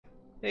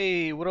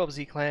Hey, what up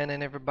Z-Clan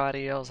and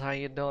everybody else, how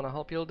you doing? I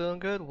hope you're doing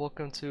good.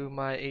 Welcome to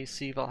my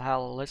AC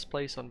Valhalla Let's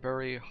Plays on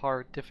very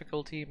hard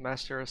difficulty,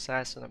 Master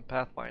Assassin and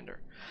Pathfinder.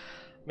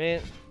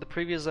 Man, the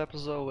previous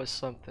episode was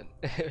something.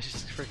 It was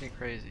just freaking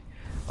crazy.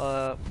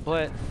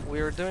 But we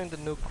are doing the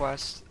new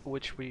quest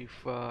which we've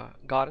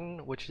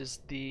gotten, which is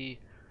the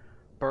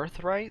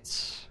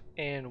Birthrights,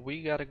 and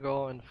we gotta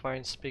go and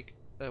speak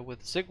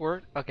with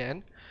Sigurd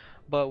again.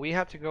 But we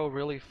have to go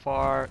really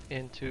far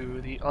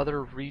into the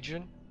other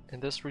region, in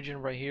this region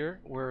right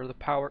here, where the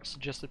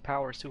suggested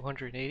power is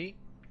 280.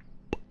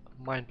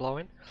 Mind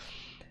blowing.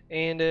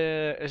 And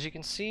as you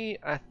can see,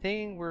 I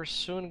think we're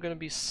soon going to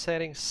be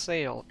setting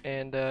sail.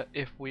 And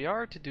if we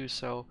are to do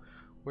so,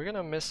 we're going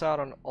to miss out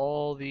on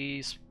all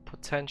these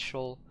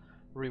potential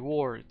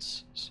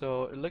rewards.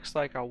 So it looks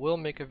like I will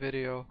make a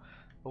video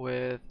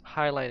with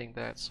highlighting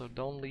that. So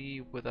don't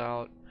leave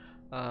without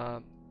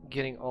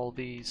getting all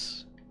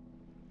these,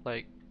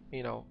 like,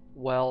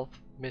 wealth,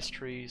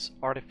 mysteries,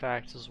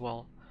 artifacts as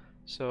well.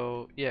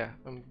 So yeah,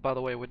 by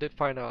the way, we did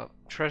find a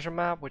treasure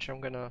map, which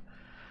I'm gonna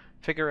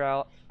figure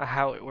out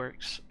how it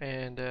works,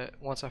 and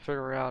once I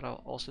figure it out,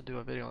 I'll also do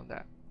a video on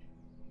that.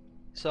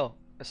 So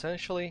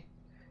essentially,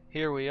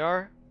 here we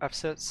are. I've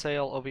set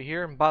sail over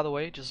here, and by the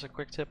way, just a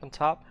quick tip on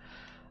top,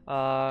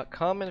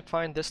 come and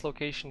find this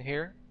location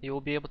here. You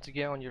will be able to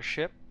get on your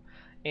ship,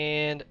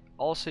 and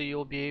also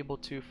you'll be able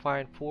to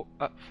find four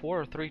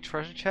or three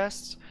treasure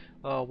chests.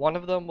 One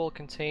of them will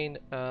contain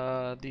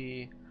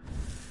the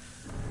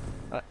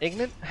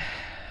Ignet.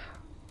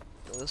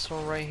 This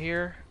one right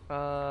here.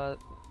 No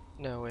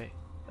wait.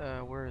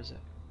 Where is it?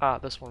 Ah,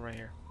 this one right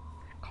here.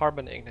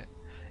 Carbon Ignet.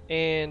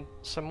 And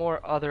some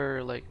more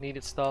other like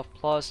needed stuff,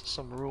 plus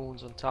some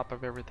runes on top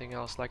of everything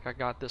else. Like I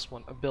got this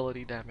one,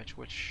 ability damage,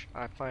 which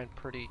I find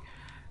pretty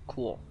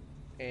cool.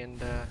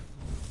 And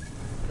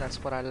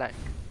that's what I like.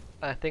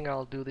 I think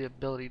I'll do the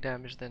ability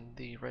damage than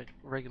the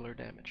regular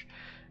damage.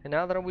 And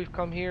now that we've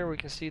come here, we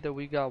can see that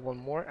we got one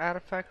more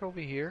artifact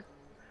over here.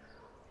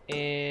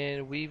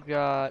 And we've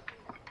got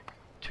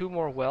two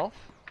more wealth,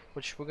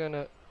 which we're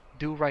gonna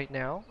do right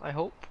now, I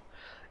hope.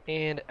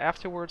 And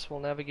afterwards we'll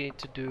navigate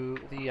to do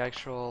the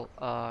actual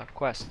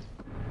quest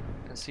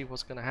and see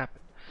what's gonna happen.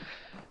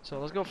 So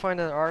let's go find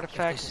an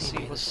artifact and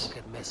see what's...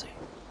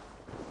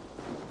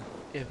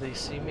 If they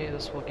see me,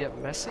 this will get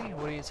messy?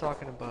 What are you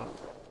talking about?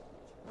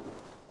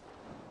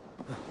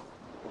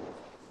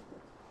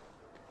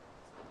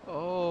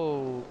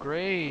 Oh,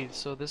 great.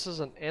 So this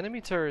is an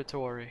enemy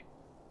territory.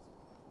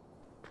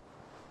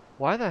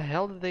 Why the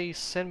hell did they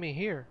send me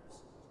here?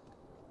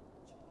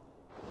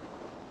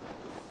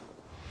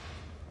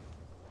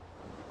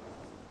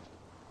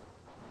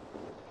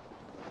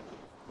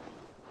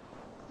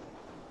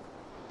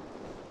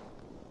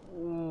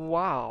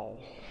 Wow.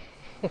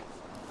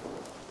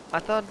 I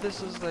thought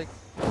this is like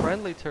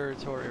friendly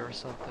territory or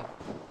something.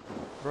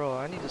 Bro,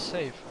 I need to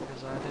save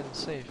because I didn't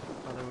save.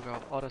 Oh, there we go.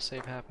 Auto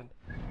save happened.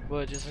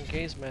 But just in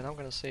case, man, I'm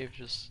gonna save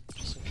just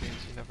in case.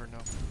 You never know.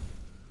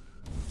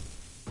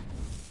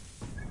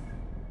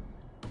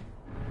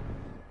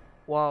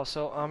 Wow,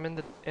 so I'm in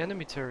the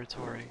enemy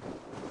territory.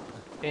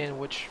 In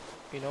which,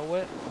 you know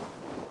what?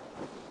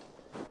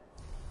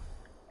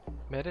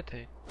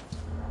 Meditate.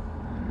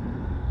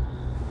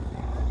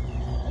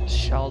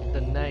 Shall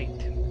the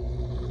night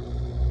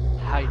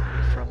hide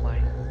me from my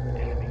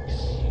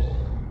enemies?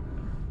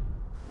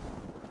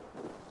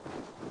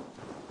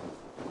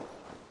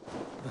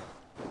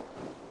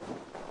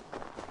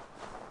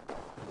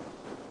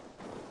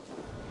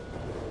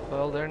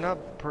 Well, they're not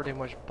pretty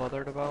much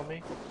bothered about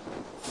me.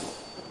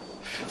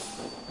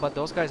 But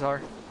those guys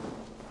are.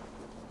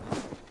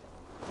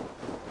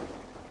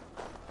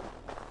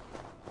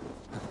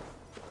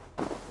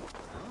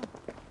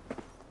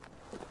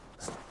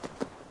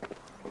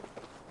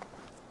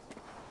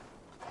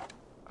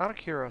 Out of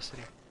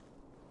curiosity.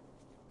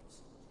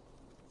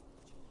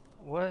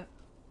 What?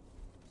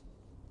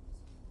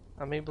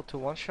 I'm able to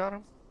one-shot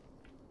him?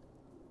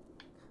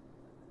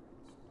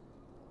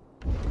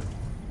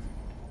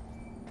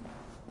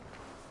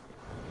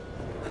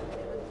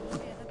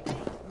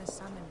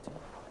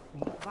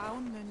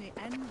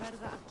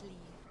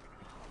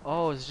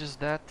 Oh, it's just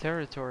that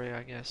territory,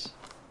 I guess.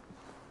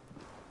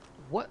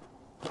 What?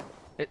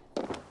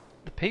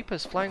 The paper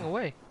is flying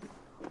away.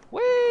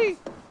 Wait!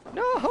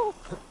 No!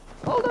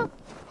 Hold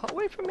up!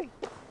 Wait for me!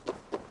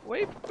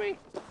 Wait for me!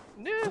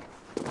 No!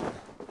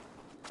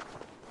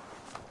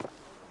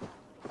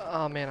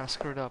 Oh man, I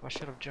screwed up. I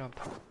should have jumped.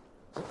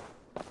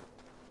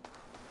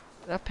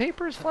 That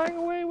paper is flying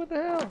away. What the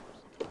hell?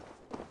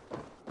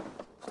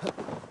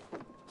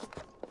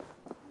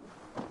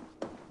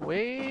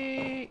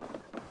 Wait!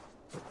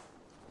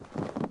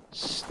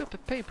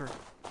 Stupid paper.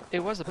 It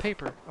was a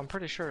paper. I'm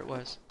pretty sure it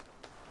was.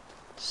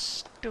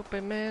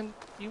 Stupid man.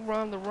 You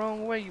run the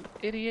wrong way, you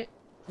idiot.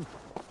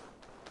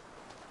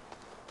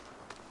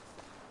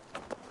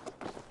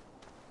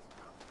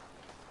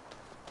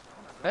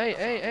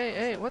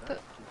 Hey, what the?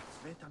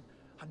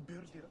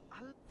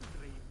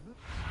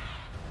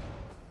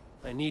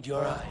 I need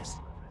your eyes.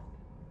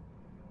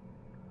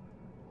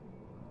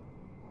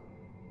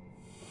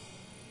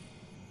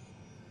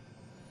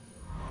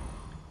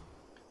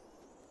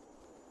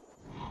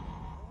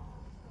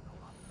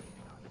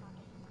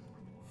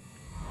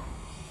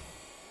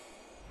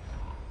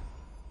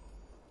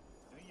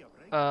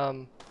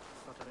 Um,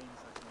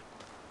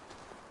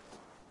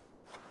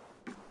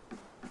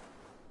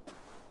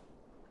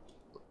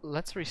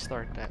 let's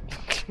restart that.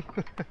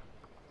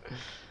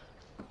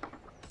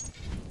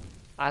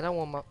 I don't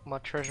want my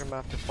treasure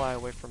map to fly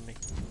away from me.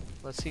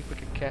 Let's see if we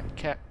can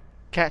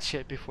catch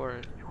it before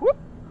it. Whoop!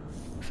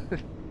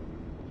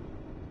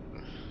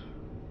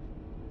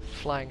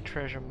 Flying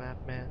treasure map,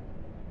 man.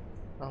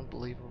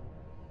 Unbelievable.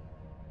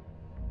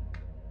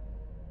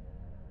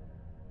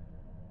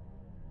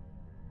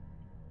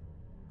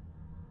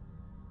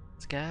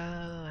 Let's go,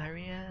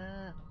 hurry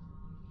up.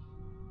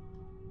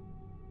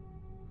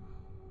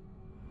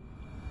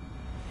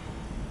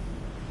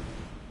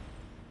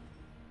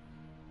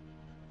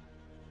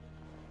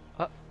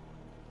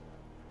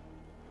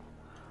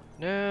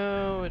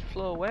 No, it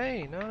flew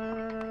away. No, no,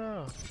 no, no,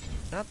 no.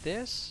 Not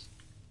this.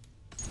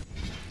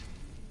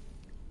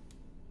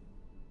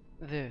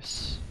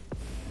 This.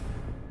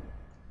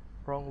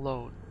 Wrong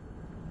load.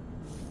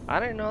 I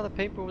didn't know the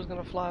paper was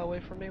gonna fly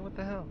away from me. What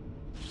the hell?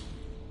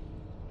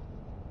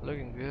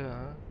 Looking good,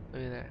 huh?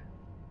 Look at that.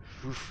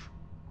 Oof.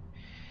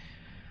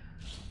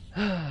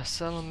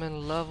 Settlement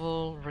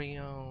level,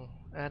 Rio.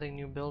 Adding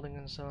new building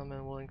and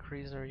settlement will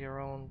increase your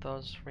own,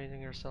 thus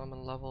raising your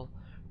settlement level.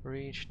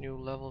 Reach new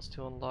levels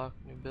to unlock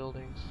new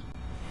buildings.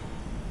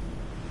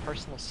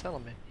 Personal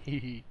settlement.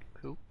 Hehe.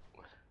 Cool.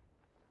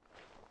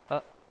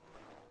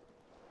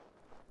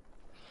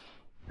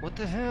 What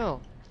the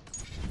hell?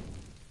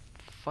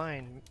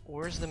 Fine.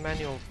 Where's the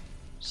manual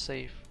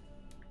save?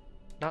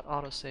 Not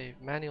autosave.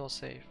 Manual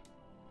save.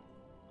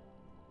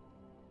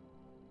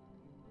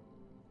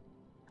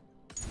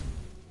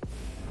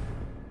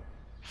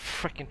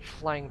 Frickin'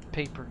 flying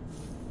paper.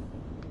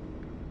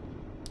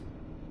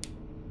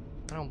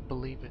 I don't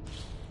believe it.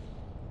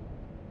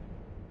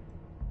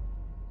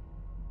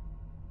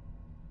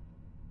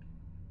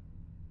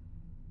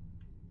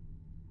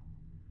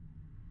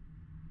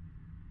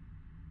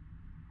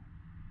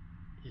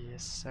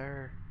 Yes,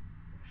 sir.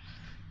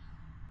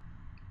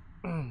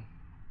 Gonna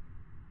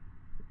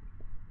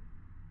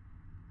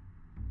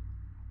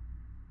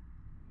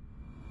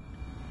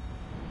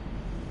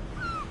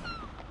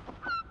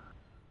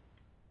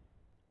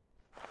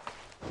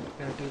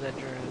do that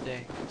during the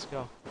day. Let's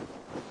go.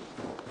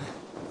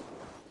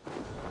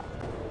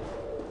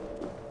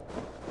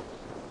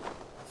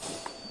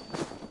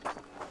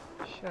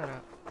 Shut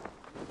up.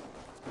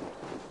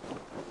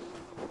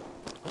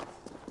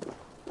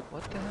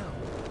 What the hell?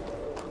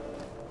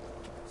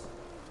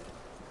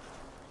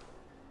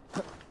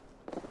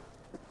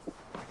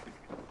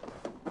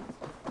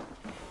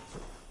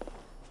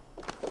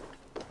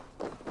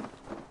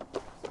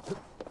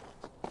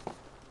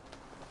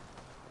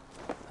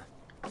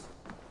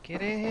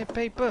 Get in here,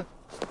 paper!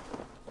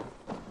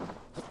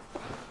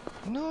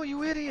 No,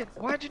 you idiot!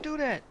 Why'd you do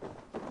that?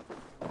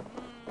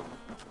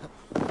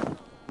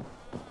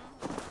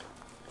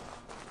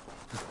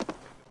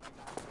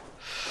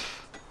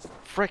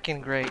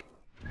 Freaking great.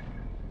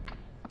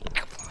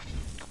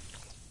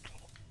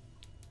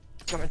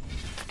 Come on.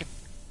 Fucking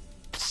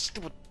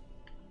stupid.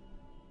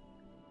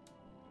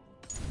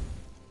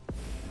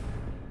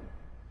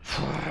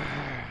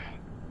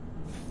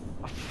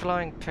 A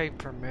flying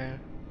paper, man.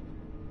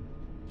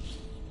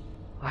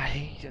 I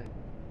hate it.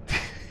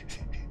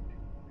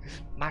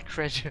 My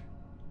treasure.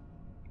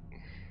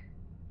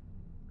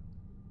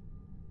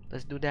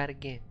 Let's do that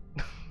again.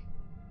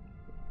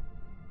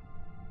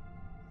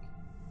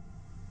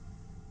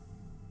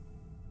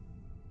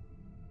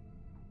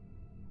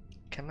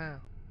 Come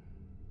on.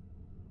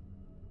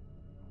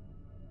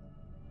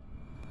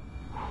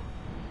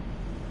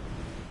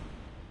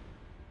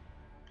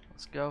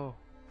 Let's go.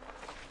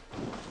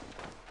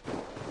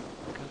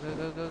 Go,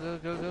 go, go, go,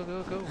 go, go,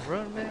 go, go.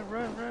 Run, man,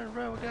 run, run,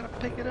 run. We gotta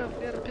pick it up.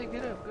 We gotta pick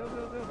it up. Go,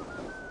 go, go.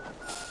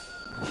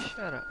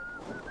 Shut up.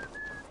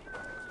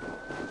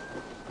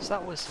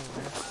 Stop whistling,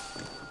 man.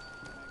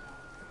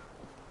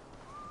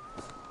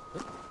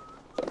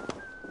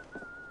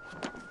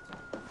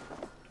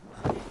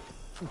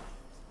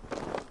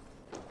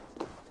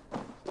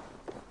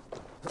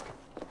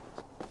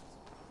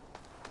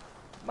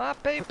 My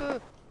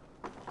paper!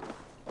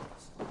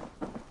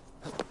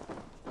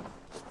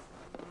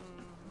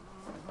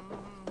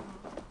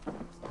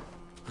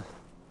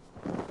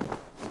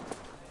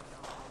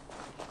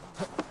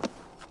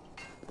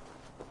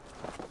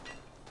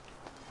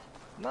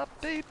 My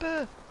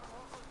paper!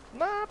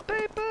 My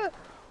paper!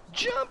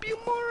 Jump, you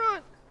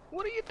moron!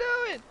 What are you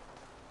doing?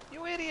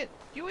 You idiot!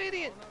 You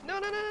idiot! No,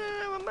 no, no,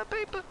 no, no! My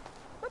paper!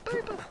 My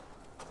paper!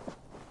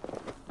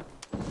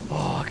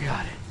 Oh, I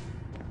got it.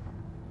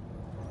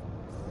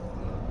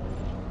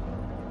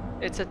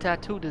 It's a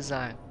tattoo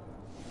design.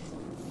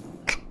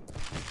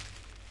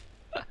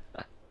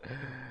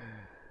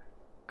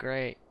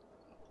 Great.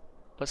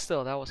 But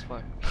still, that was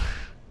fun.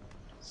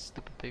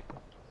 Stupid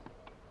people.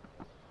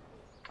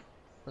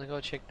 Let's go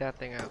check that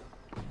thing out.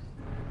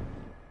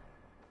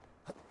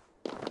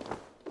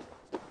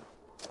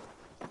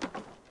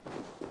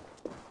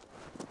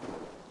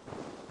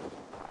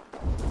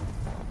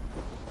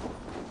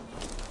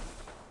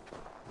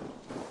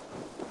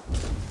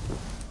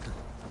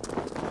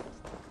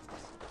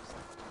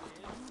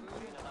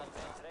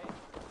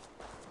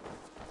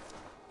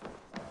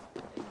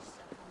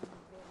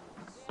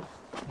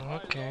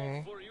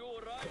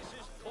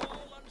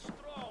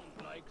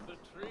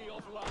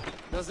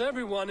 Does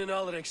everyone in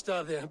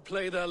Alrekstad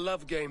play their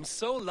love game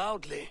so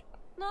loudly?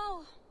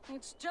 No,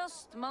 it's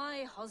just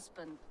my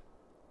husband.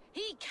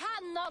 He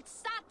cannot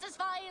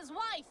satisfy his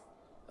wife.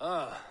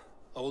 Ah,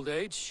 old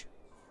age?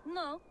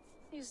 No,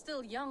 he's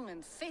still young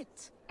and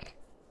fit.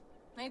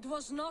 It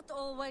was not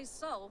always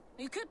so.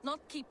 He could not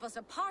keep us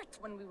apart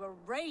when we were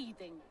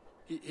raiding.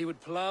 He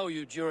would plow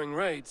you during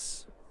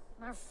raids.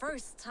 Our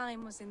first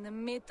time was in the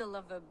middle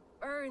of a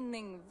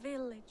burning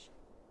village.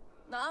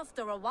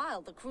 After a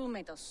while, the crew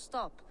made us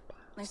stop.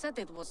 They said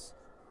it was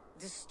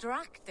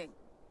distracting.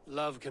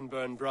 Love can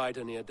burn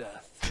brighter near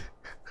death.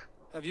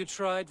 Have you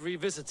tried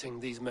revisiting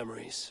these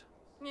memories?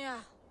 Yeah,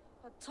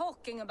 but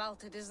talking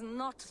about it is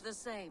not the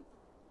same.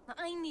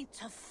 I need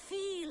to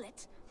feel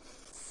it,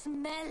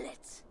 smell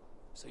it.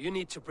 So you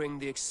need to bring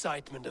the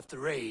excitement of the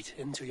raid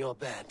into your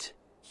bed.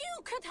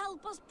 You could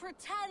help us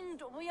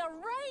pretend we are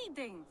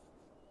raiding.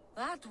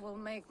 That will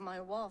make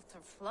my water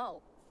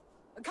flow.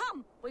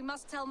 Come, we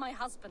must tell my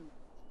husband.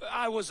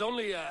 I was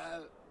only,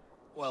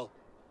 well,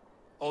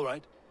 all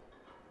right.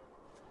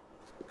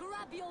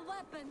 Grab your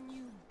weapon,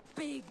 you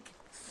big,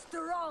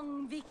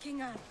 strong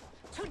Vikinger.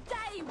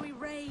 Today we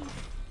raid.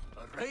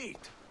 A raid?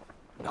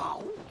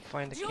 Now?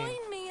 Find the king.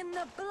 Join me in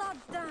the blood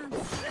dance.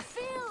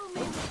 Feel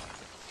me.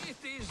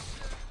 It is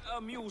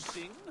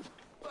amusing,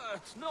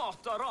 but not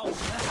around.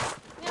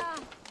 Yeah,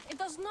 it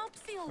does not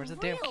feel Where's the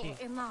real damn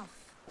key? enough.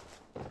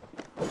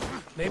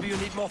 Maybe you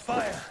need more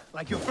fire,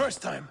 like your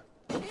first time.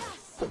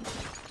 Yes!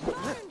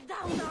 Burn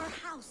down our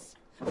house!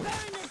 Burn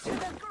it to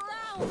the ground!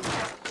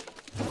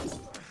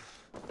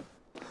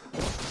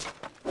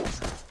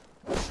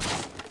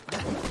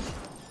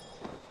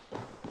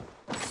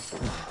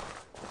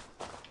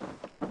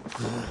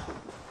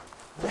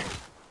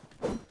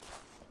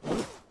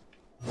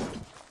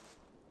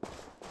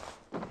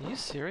 Are you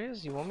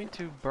serious? You want me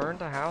to burn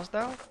the house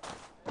down?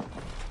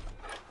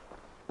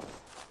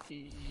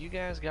 You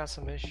guys got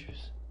some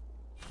issues.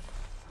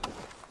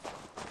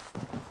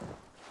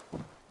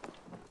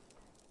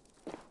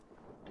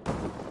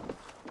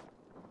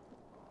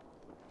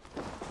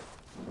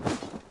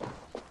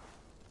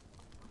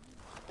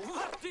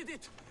 What did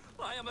it?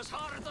 I am as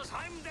hard as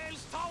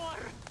Heimdall's tower.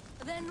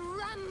 Then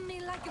ram me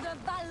like the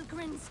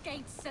Valgryn's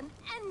gates and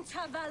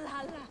enter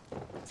Valhalla.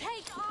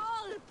 Take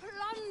all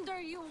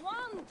plunder you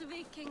want,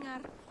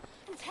 Vikinger.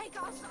 And take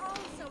us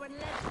also and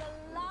let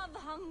the love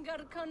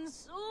hunger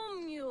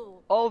consume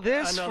you. All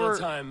this Another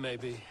for time,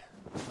 maybe.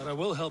 But I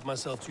will help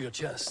myself to your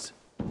chest.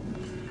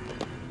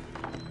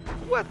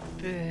 what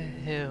the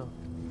hell?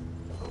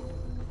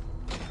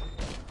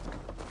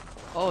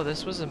 Oh,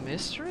 this was a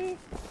mystery?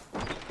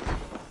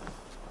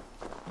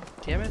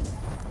 Damn it.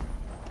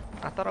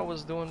 I thought I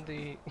was doing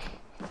the...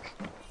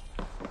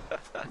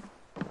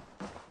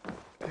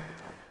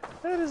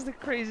 That is the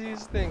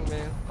craziest thing,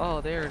 man.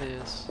 Oh, there it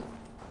is.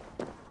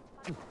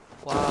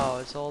 Wow,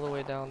 it's all the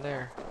way down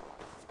there.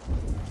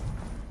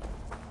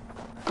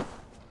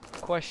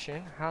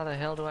 Question, how the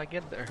hell do I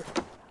get there?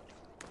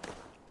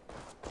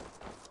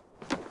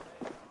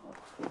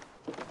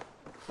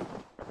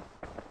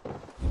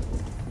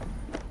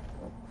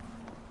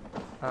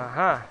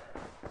 Uh-huh.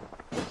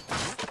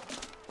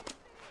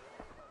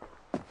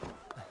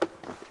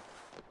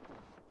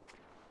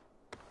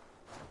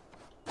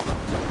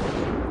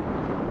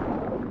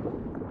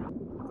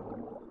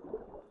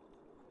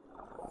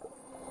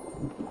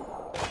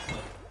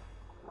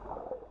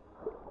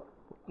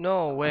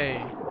 No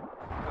way.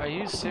 Are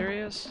you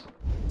serious?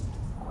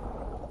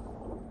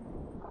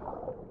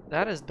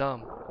 That is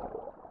dumb.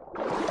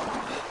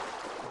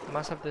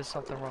 Must have did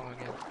something wrong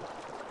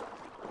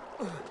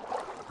again.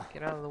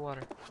 Get out of the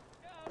water.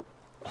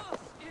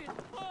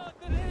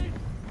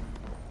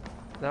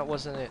 That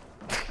wasn't it.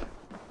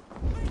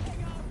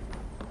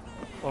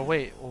 Or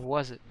wait, or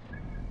was it?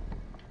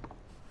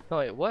 No,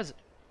 it wasn't.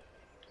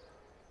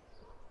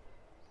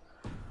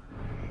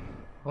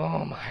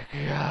 Oh my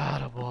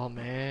god,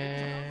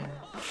 man.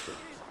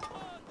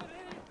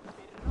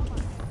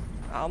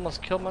 I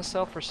almost killed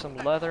myself for some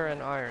leather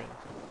and iron.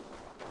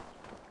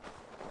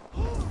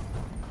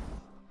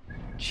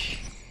 Jeez.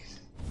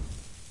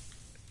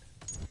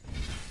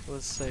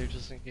 Let's save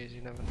just in case,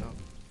 you never know.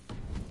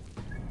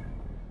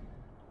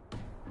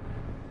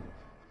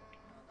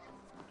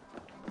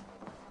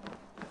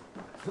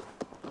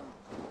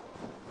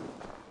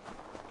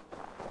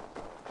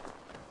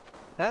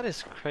 That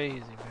is crazy,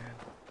 man.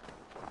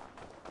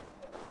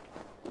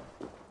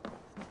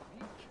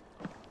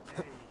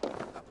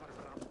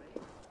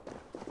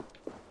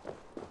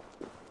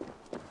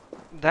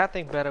 That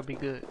thing better be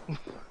good.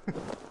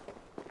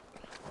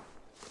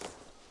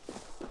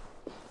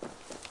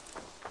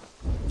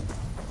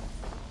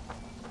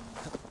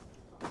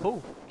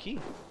 Oh, key.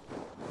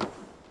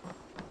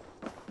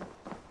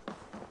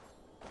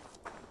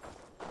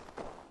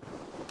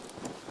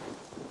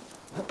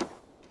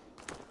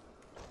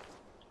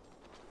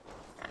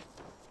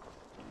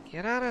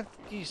 Get out of,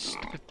 you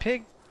stupid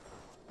pig.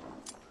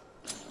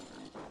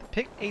 The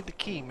pig ate the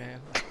key,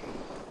 man.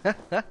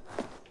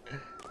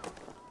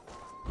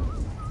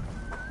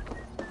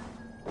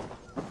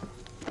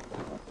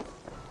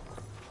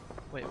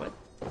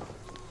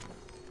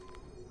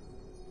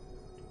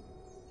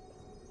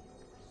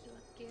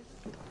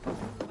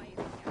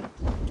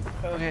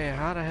 Okay,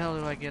 how the hell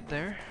do I get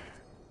there?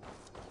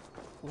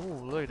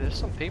 Ooh, look, there's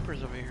some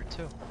papers over here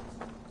too.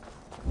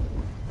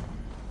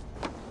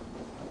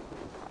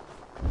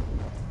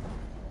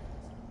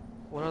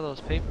 What are those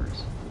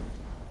papers?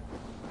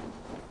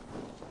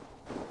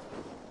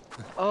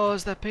 Oh,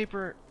 is that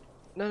paper?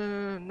 No, no,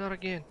 no, no, not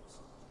again.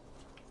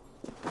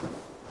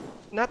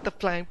 Not the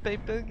flying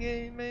paper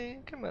again,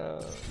 man. Come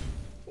on.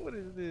 What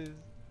is this?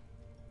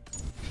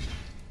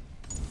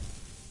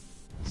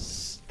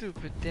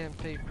 Stupid damn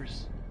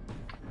papers.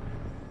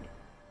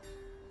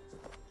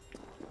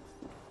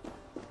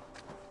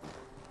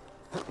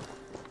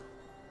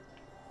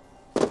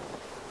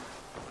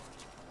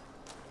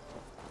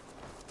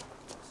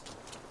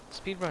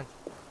 Speed run.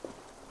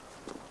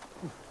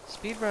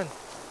 Speed run.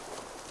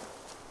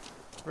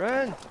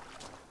 Run.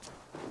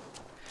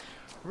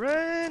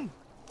 Run.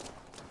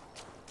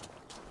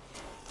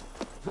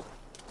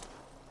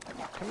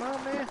 Come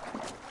on, man.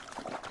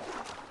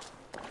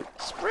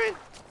 Sprint.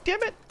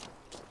 Damn it.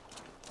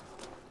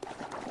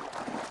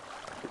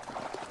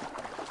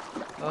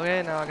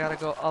 Okay, now I gotta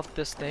go up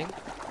this thing.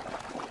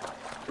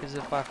 Because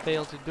if I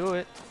fail to do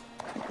it,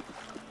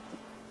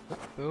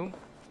 boom,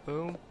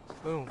 boom,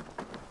 boom.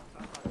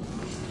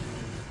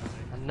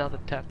 Another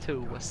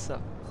tattoo, what's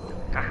up?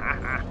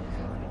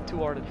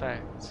 2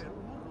 artifacts.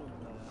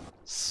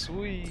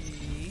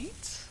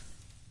 Sweet.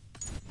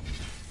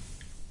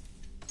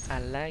 I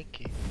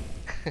like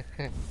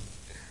it.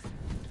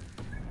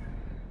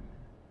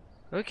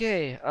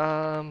 Okay,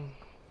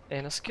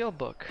 and a skill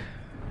book.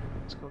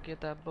 Let's go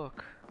get that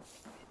book.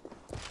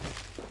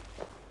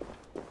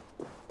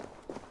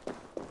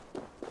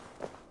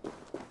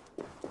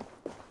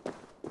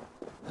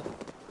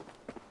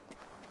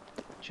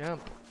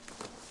 Jump.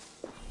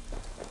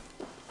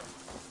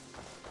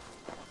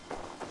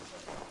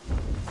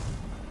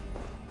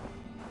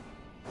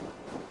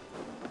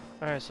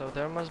 Alright, so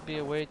there must be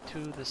a way to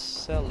the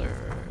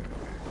cellar.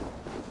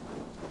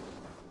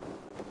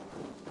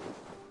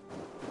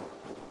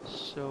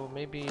 So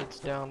maybe it's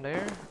down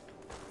there?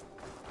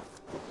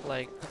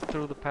 Like,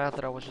 through the path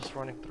that I was just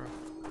running through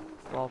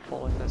while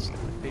following that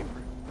stupid paper.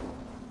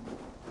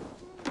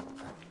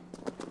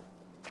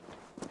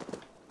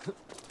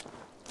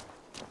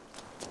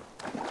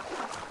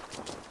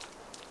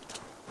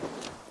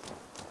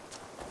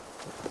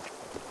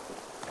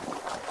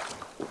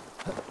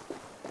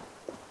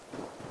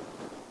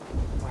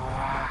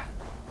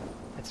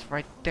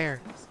 Right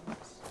there.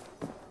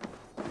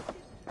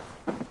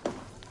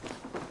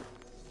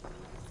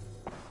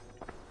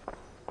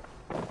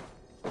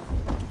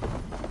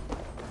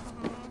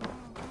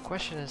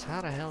 Question is,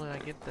 how the hell did I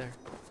get there?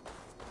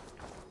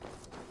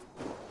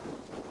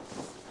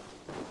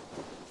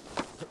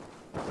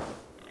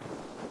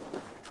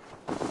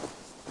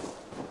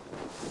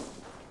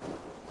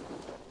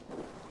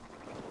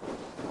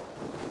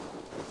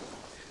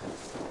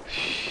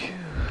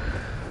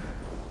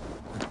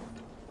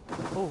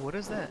 Oh, what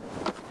is that?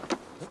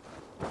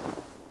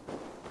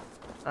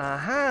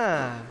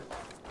 Aha!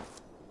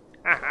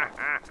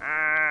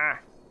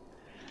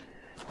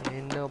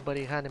 Ain't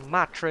nobody hiding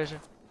my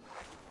treasure.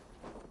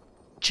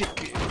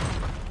 Chicken.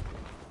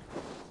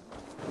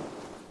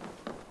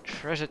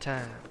 Treasure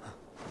time.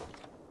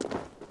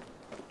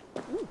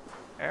 Ooh,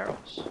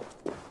 arrows.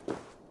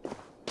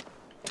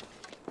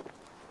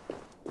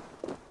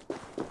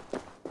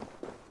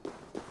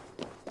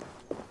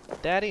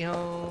 Daddy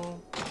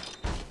home.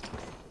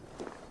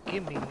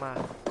 Give me my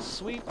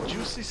sweet,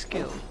 juicy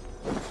skill.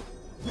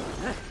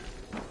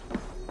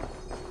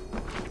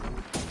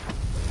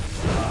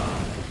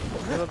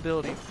 New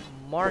ability,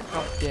 Mark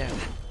of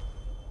Death.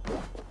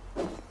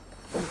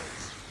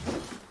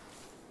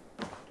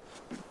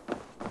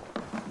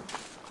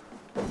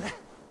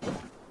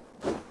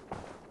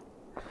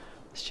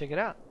 Let's check it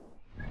out.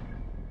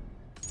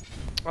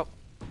 Oh.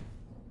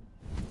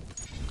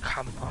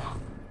 Come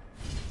on.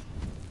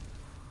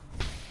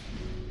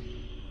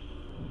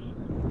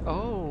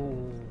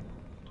 Oh,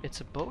 it's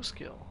a bow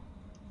skill.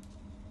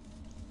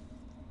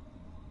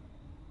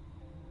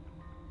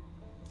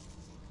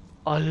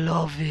 I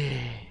love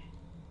it.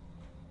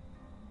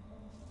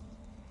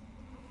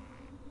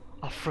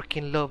 I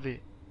freaking love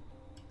it.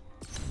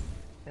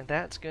 And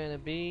that's gonna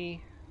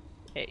be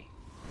A.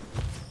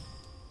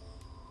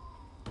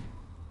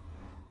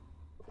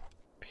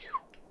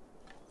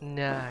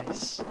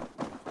 Nice.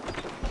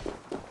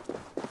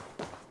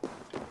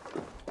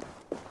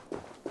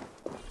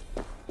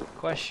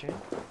 Question,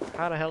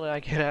 how the hell did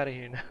I get out of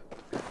here now?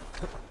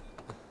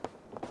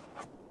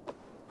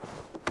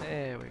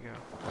 There we go.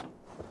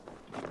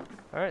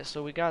 Alright,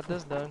 so we got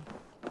this done.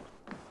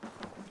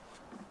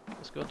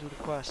 Let's go do the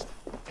quest.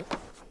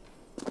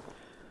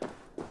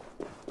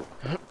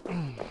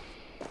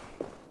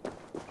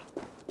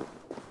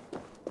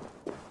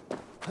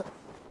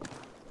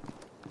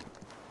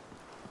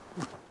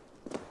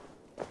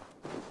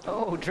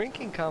 Oh,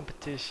 drinking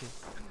competition.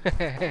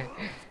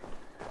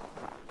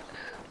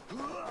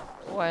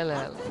 Why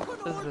not?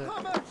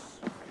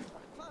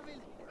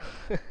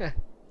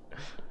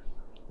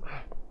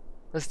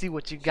 Let's see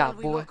what you got,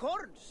 boy.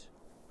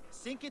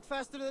 sink it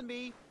faster than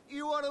me,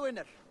 you are the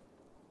winner.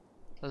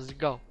 Let's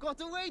go.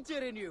 Got a wager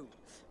in you.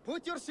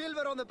 Put your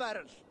silver on the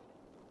barrel.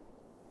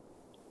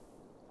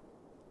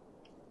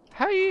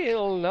 How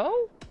you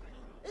know?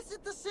 Is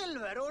it the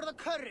silver or the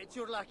courage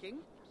you're lacking?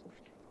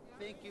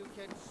 Think you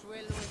can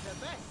swill with the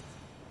best?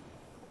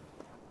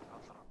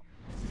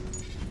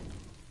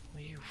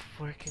 You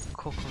freaking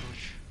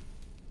cockroach.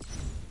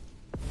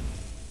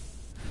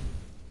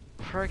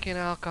 Freaking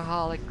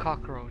alcoholic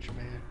cockroach,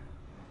 man.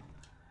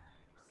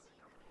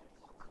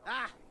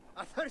 Ah,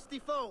 a thirsty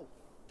foe.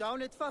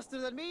 Down it faster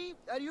than me,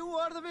 and you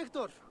are the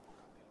victor.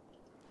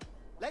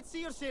 Let's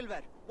see your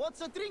silver.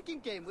 What's a drinking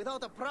game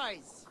without a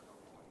prize?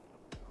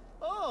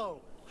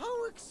 Oh,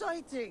 how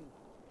exciting!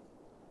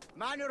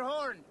 Man your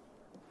horn.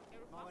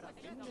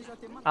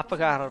 I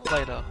forgot how to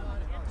play though.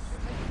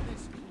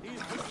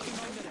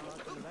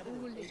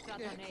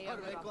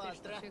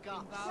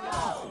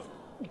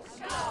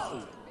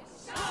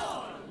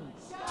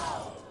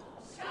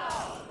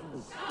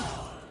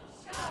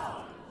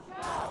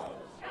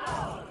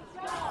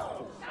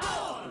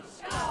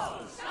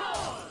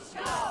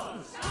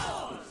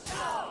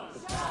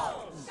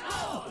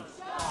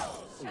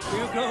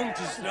 We're going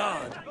to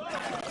start.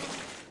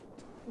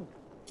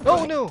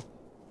 Oh no!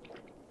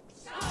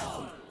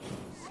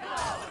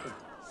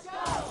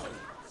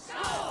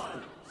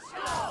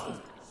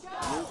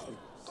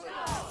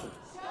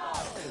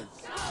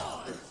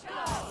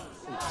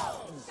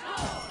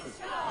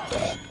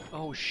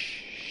 Oh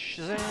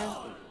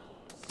Shazam!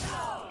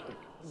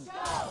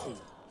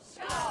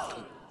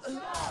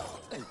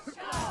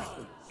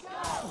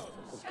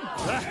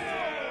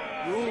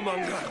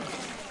 Rule-monger.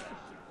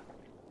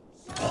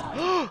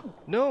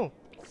 No!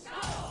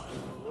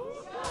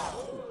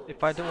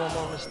 If I do one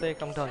more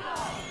mistake, I'm done.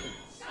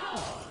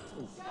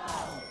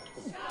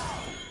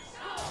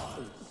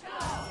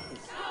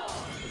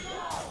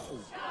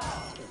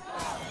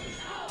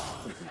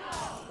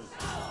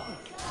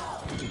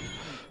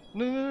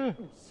 No, no, no.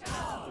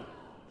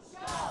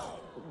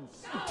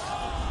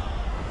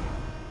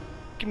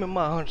 Give me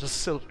my 100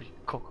 silver, you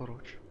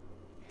cockroach.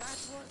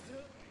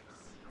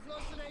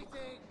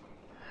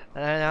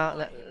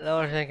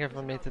 No, thank you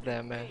for me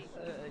today, man.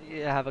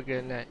 You have a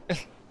good night.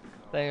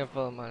 Thank you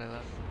for the money,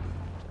 love.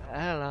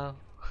 Hello.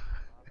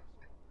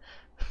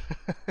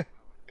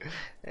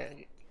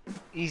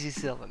 Easy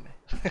silver, man.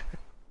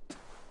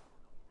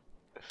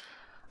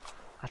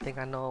 I think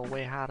I know a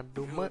way how to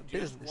do my Just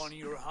business. won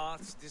your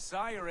heart's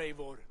desire,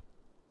 Eivor.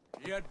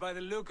 Yet by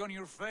the look on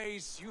your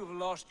face, you've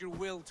lost your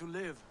will to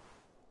live.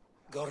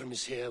 Gorm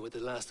is here with the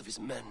last of his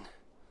men.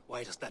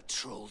 Why does that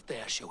troll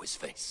dare show his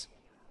face?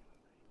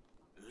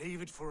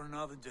 Leave it for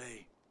another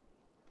day.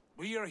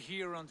 We are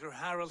here under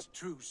Harald's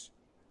truce,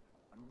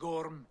 and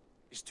Gorm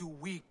is too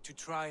weak to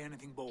try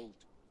anything bold.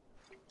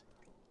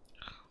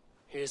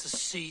 Here's a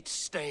seed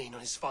stain on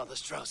his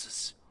father's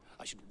trousers.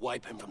 I should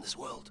wipe him from this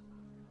world.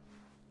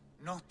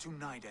 Not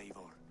tonight,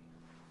 Eivor.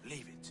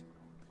 Leave it.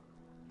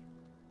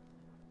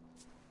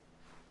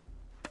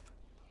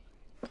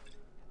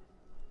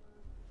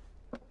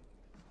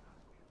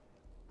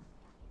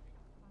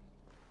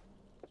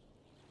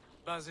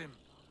 Basim,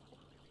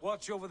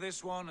 watch over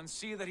this one and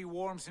see that he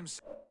warms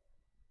himself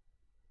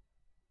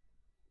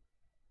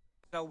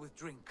with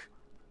drink.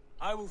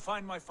 I will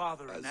find my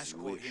father and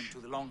escort him to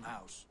the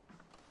Longhouse.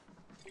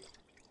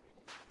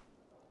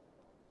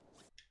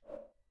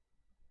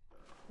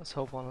 Let's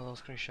hope one of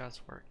those screenshots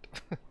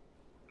worked.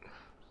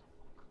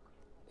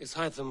 Is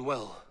Anthem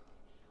well?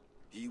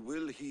 He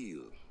will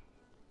heal,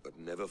 but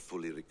never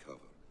fully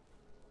recover.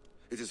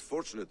 It is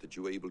fortunate that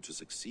you were able to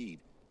succeed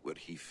where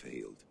he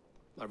failed.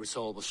 My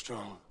resolve was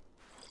strong.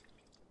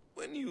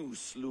 When you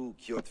slew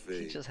He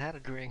Kjotve, just had a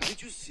drink.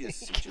 did you see a He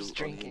sigil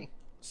just on him? drinking.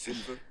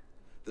 Silver,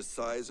 the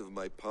size of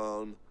my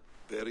palm,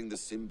 bearing the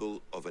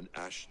symbol of an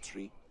ash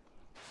tree?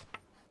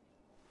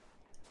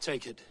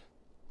 Take it.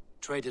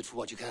 Trade it for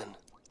what you can.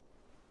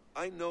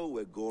 I know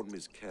where Gorm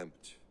is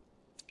camped.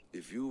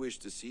 If you wish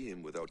to see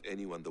him without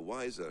anyone the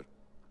wiser,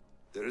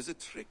 there is a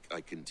trick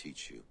I can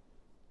teach you.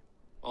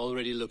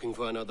 Already looking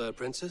for another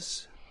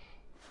princess?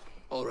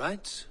 All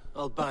right,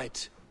 I'll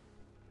bite.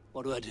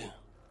 What do I do?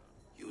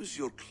 Use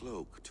your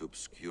cloak to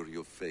obscure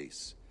your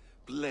face.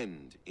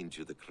 Blend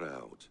into the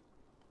crowd.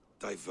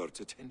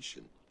 Divert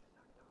attention.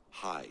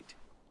 Hide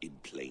in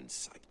plain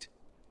sight.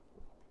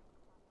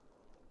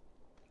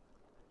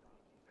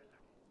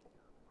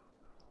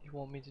 You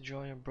want me to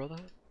join your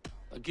brotherhood?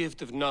 A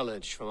gift of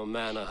knowledge from a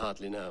man I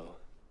hardly know.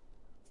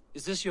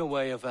 Is this your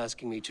way of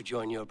asking me to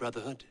join your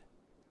brotherhood?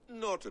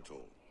 Not at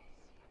all.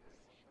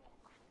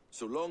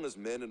 So long as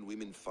men and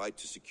women fight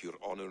to secure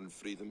honor and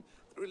freedom,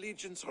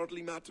 allegiance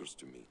hardly matters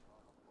to me.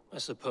 I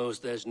suppose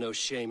there's no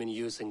shame in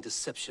using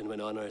deception when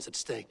honor is at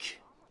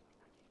stake.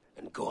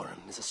 And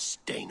Gorm is a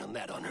stain on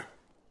that honor.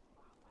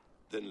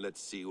 Then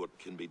let's see what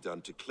can be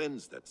done to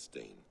cleanse that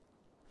stain.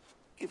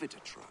 Give it a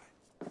try.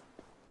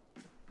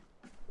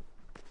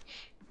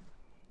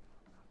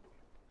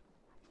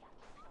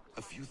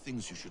 A few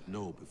things you should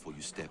know before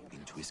you step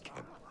into his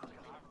camp.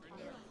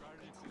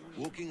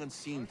 Walking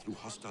unseen through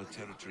hostile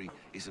territory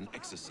is an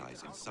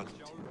exercise in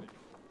subtlety.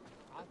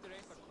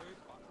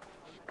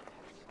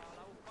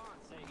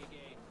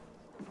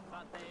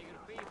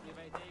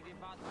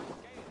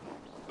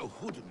 A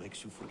hood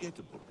makes you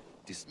forgettable,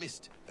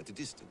 dismissed at a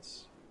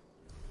distance.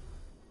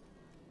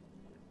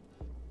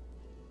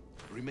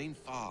 Remain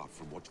far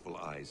from watchful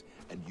eyes,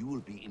 and you will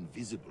be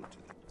invisible to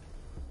them.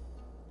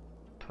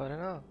 Put it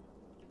on.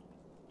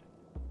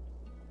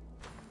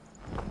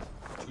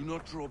 Do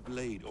not draw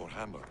blade or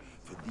hammer,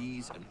 for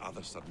these and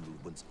other sudden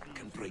movements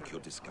can break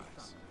your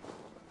disguise.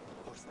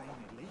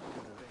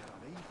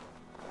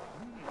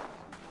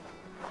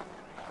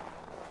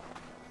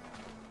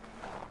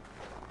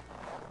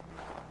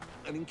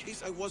 And in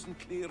case I wasn't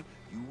clear,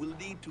 you will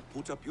need to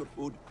put up your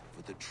hood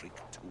for the trick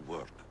to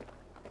work.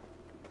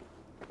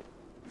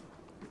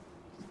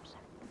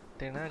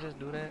 Didn't I just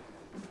do that?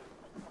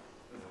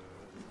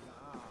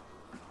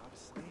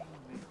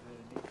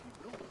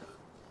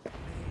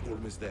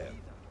 Orm is there,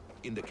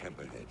 in the camp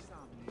ahead.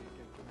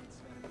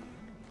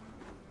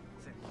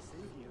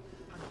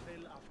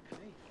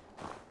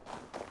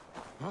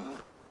 Huh?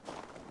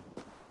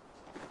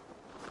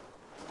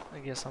 I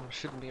guess I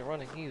shouldn't be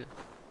running either.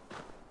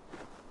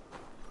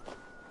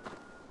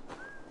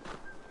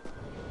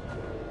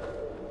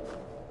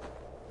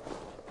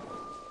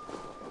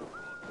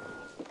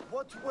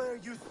 What were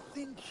you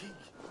thinking?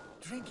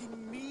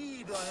 Drinking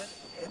mead on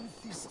an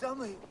empty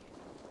stomach?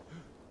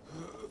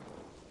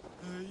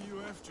 You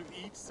have to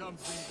eat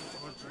something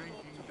before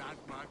drinking that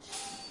much.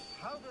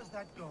 How does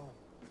that go?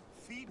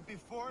 Feed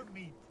before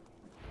meat.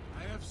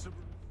 I have some...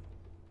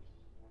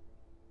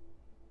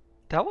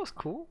 That was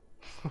cool.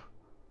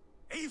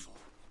 Evil!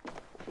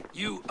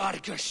 You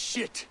Arga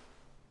shit!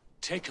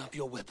 Take up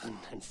your weapon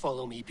and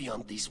follow me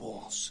beyond these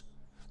walls.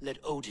 Let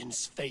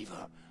Odin's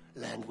favor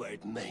land where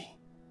it may.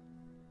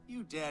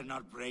 You dare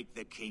not break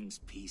the king's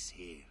peace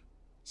here.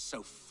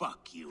 So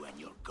fuck you and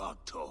your god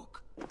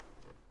talk.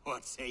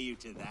 What say you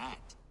to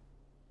that?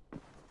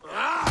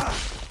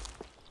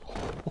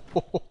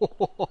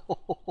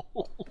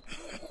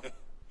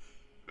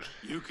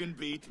 You can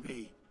beat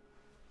me,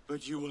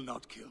 but you will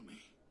not kill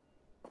me.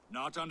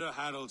 Not under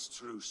Harald's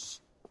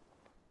truce.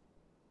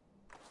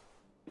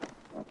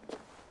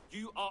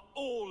 You are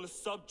all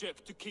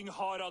subject to King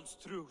Harald's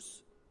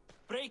truce.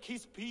 Break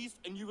his peace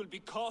and you will be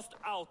cast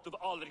out of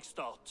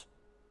Alrikstad.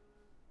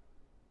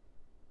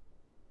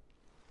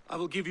 I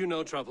will give you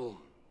no trouble.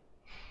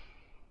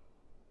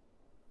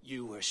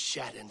 You were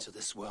shat into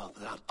this world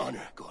without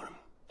honor, Gorm,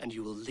 and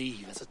you will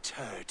leave as a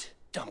turd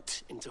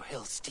dumped into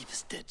hell's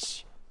deepest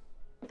ditch.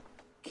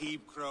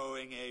 Keep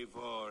crowing,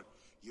 Eivor.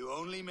 You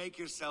only make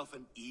yourself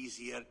an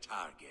easier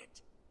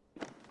target.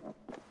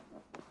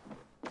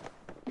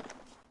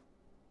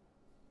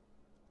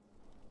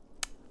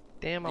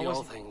 Damn, I The was.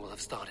 whole thing will have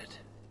started.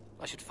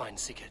 I should find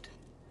Sigurd.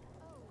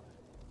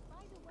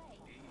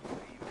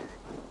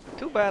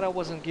 Too bad I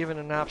wasn't given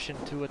an option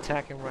to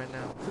attack him right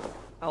now.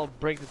 I'll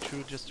break the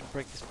truth just to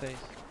break his face.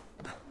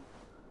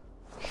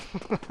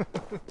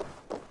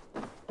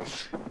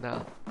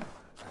 No,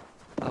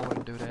 I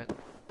wouldn't do that.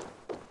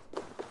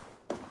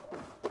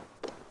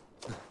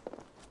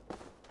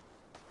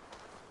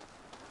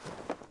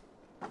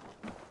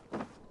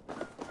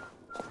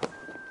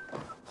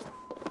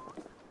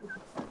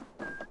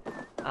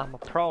 I'm a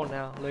pro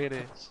now, look at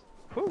this.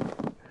 Whew.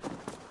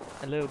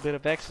 A little bit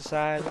of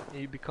exercise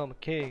and you become a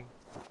king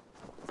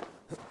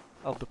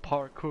of the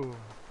parkour.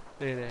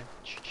 Look at that.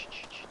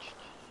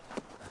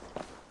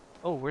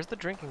 Oh, where's the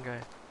drinking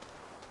guy?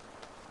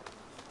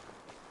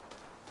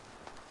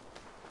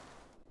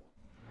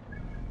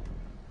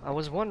 I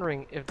was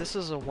wondering if this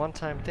is a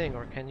one-time thing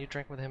or can you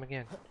drink with him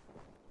again?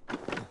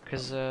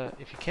 Because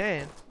if you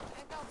can,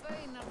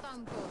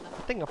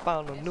 I think I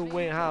found a new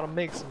way how to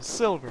make some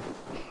silver.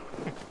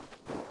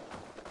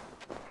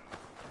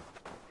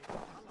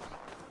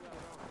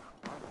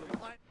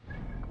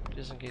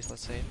 Just in case,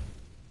 let's save.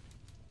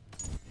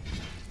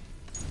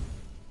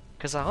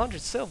 Cause 100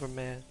 silver,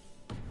 man,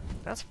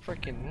 that's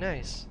freaking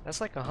nice.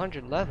 That's like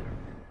 100 leather.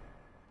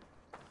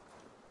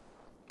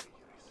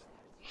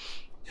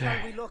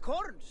 Shall we lock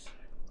horns?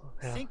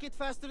 Yeah. Think it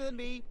faster than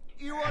me.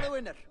 You are the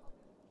winner.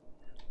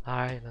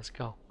 Alright, let's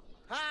go.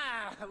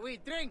 Ah, we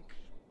drink.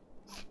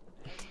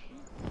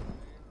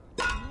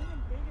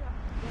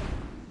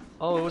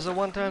 Oh, it was a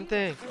one-time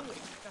thing.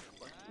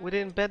 We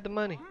didn't bet the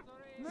money.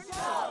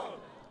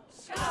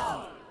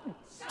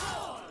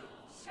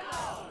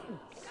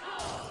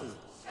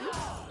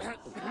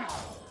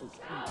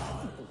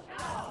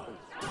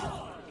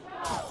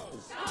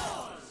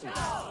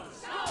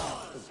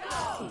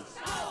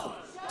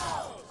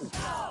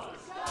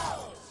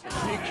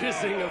 Be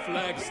kissing a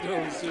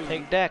flagstone soon.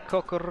 Take that,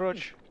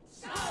 cockroach.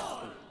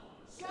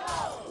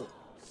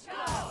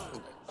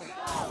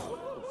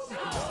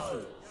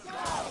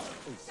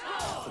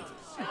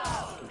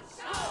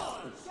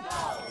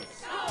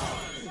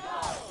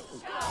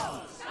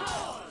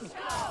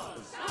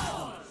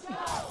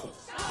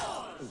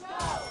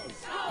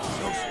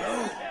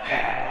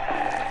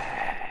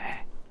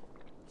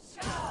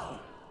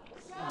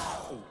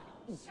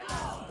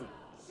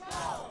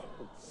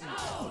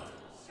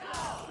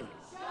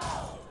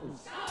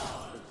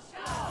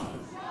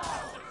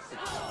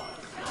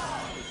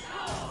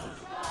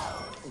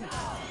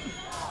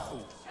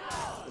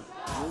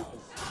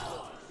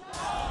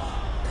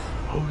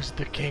 Who's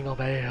the king of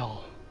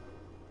ale?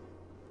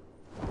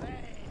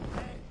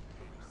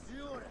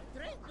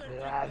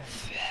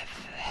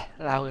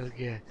 That was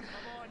good.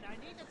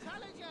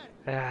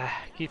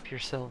 Keep your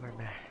silver,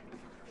 man.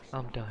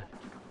 I'm done.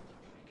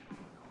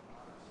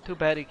 Too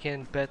bad he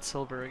can't bet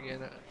silver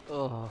again.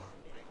 Oh,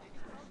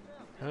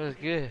 that was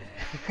good.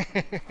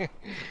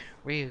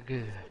 Real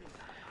good.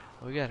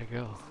 We gotta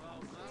go.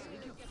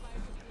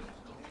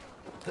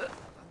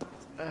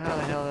 How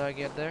the hell did I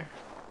get there?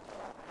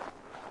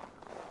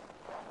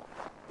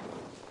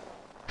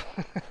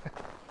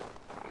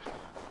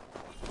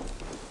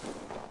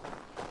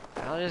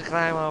 I'll just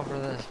climb over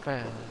this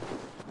fence.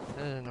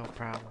 This is no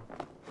problem.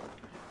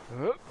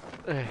 Oop,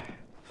 there.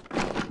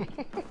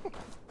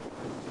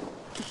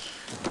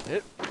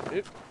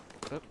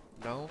 Oop,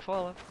 don't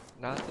fall off.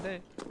 Not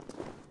today.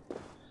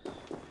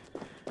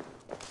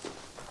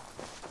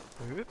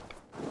 Oop.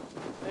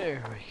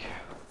 There we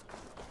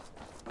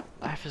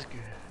go. Life is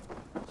good.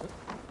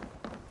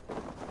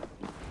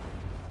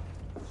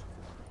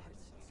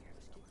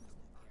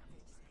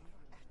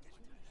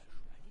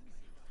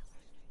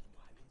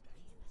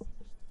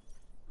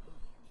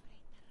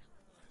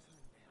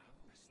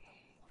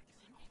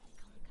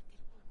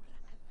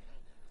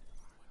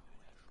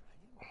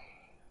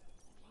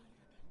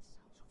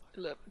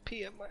 Oop.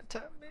 PM my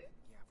time, man.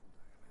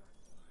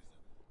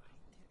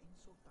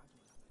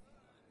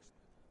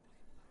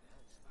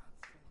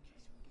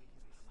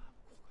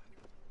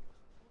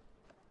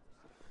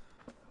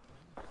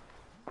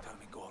 Tell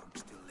me Gorm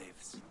still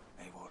lives,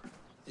 Eivor.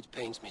 It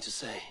pains me to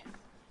say.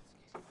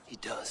 He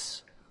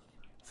does.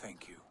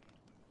 Thank you.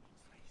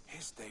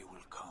 His day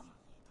will come.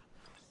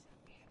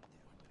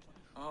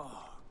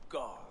 Oh,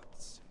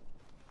 gods.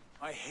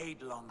 I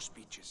hate long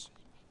speeches.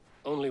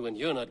 Only when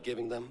you're not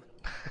giving them.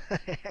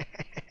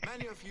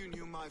 Many of you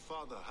knew my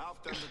father,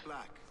 Halfdan the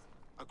Black.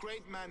 A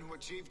great man who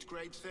achieved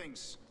great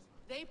things.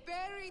 They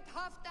buried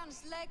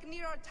Halfdan's leg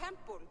near our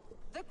temple.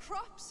 The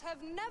crops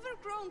have never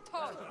grown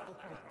tall.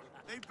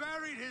 They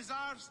buried his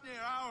arse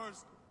near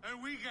ours,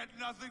 and we get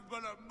nothing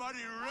but a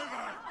muddy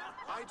river.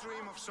 I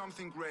dream of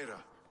something greater.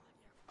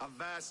 A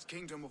vast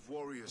kingdom of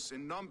warriors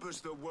in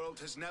numbers the world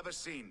has never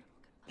seen.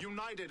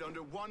 United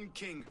under one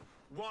king,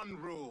 one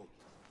rule.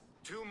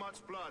 Too much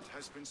blood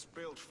has been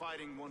spilled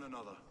fighting one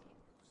another.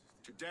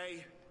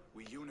 Today,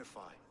 we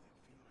unify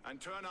and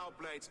turn our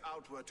blades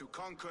outward to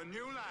conquer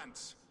new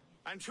lands.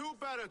 And who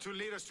better to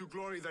lead us to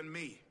glory than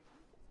me?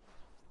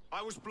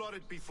 I was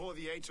blooded before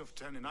the age of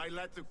 10, and I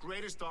led the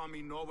greatest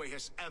army Norway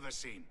has ever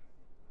seen.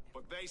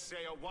 But they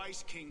say a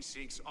wise king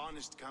seeks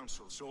honest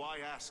counsel, so I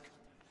ask,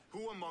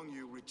 who among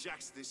you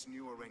rejects this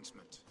new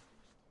arrangement?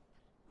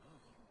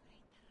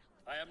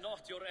 I am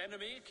not your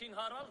enemy, King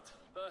Harald,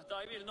 but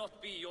I will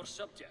not be your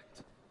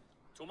subject.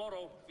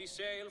 Tomorrow we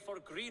sail for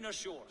greener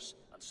shores,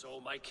 and so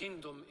my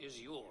kingdom is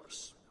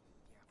yours.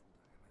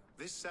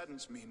 This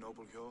saddens me,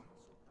 noble Hjor.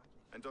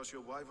 And does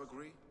your wife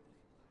agree?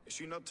 Is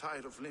she not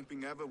tired of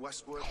limping ever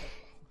westward?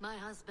 My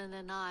husband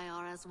and I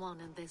are as one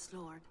in this,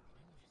 Lord.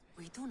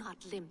 We do not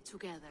limp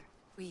together,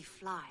 we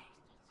fly.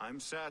 I'm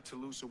sad to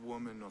lose a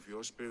woman of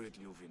your spirit,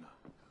 Ljuvina.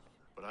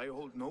 But I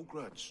hold no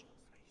grudge.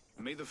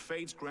 May the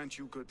fates grant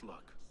you good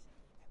luck.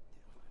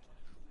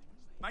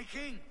 My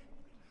king,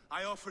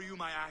 I offer you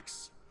my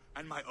axe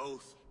and my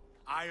oath,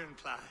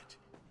 ironclad.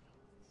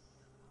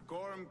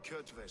 Gorm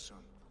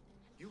Kjotveson,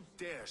 you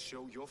dare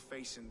show your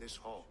face in this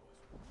hall.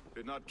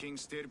 Did not King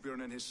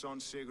Styrbjörn and his son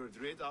Sigurd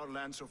rid our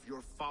lands of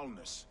your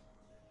foulness?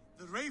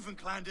 The Raven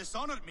clan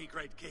dishonored me,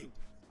 great king.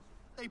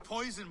 They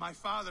poisoned my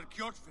father,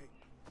 Kjotve.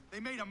 They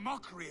made a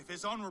mockery of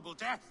his honorable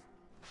death.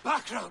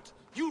 Background!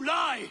 You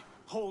lie!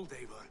 Hold,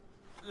 Eivor.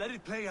 Let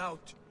it play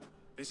out.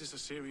 This is a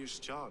serious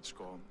charge,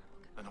 Gorm,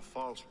 and a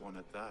false one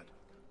at that.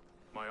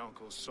 My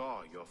uncle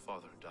saw your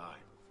father die.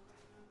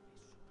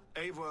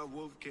 Eivor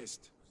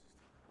Wolf-Kissed,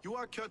 you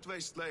are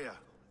Kjotve's slayer.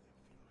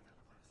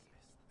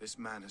 This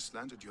man has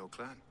slandered your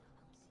clan.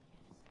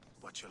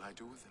 What shall I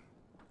do with him?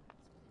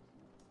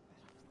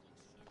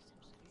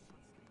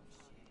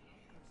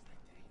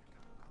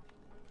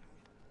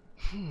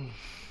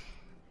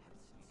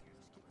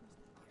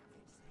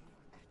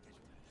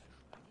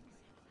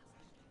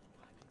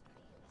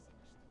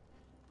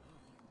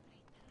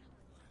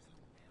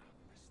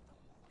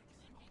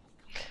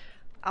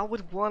 I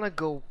would want to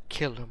go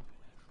kill him,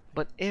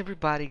 but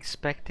everybody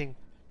expecting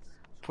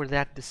for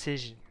that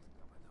decision,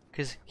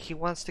 because he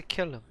wants to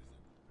kill him.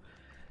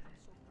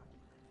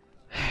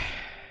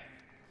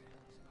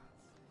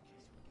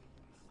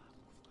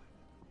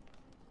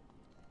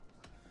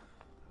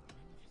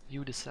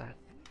 You decide.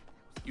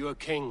 You are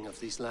king of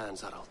these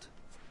lands, Harald.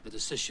 The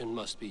decision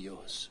must be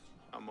yours.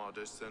 A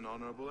modest and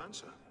honorable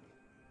answer.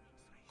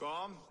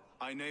 Gorm,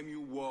 I name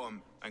you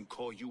Worm and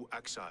call you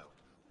exiled.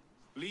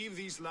 Leave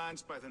these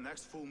lands by the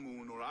next full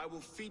moon, or I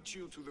will feed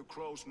you to the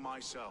crows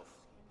myself.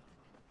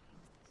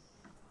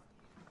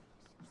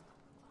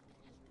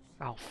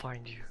 I'll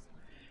find you.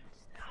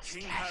 I'll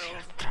King slash your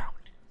Harald,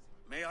 throat.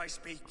 may I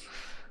speak?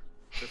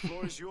 The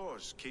floor is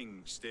yours,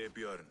 King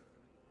Styrbjörn.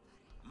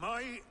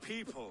 My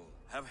people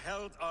have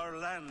held our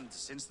land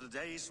since the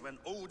days when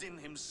Odin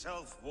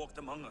himself walked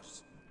among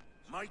us.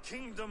 My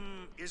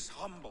kingdom is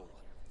humble,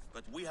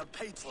 but we have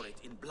paid for it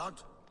in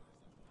blood.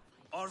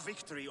 Our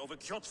victory over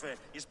Kjotve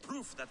is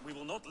proof that we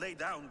will not lay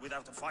down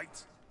without a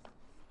fight.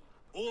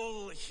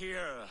 All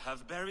here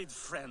have buried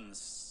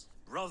friends,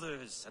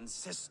 brothers and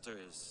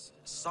sisters,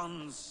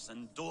 sons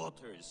and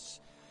daughters.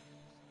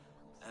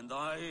 And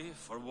I,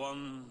 for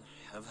one,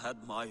 have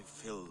had my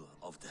fill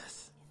of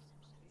death.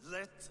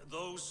 Let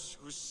those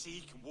who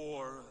seek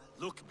war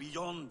look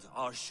beyond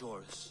our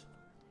shores.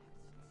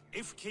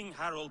 If King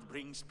Harald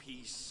brings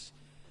peace,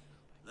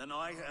 then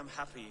I am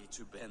happy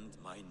to bend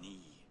my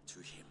knee to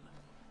him.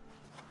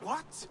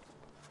 What?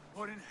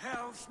 What in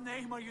hell's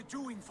name are you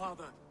doing,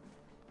 father?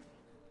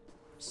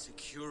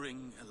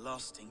 Securing a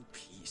lasting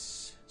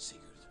peace,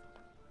 Sigurd.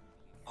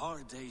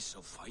 Our days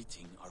of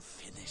fighting are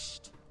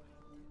finished.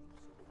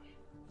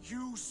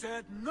 You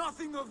said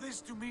nothing of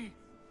this to me.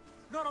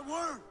 Not a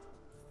word.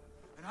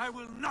 And I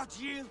will not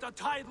yield a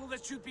title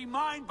that should be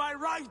mine by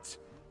right.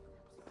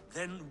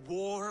 Then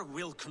war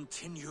will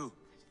continue.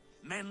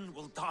 Men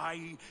will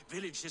die,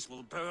 villages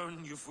will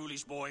burn, you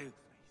foolish boy.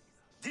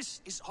 This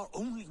is our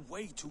only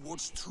way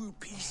towards true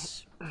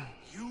peace.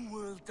 You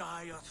will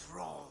die a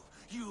thrall.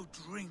 You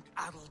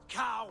drink-addled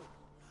cow.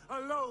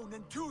 Alone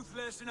and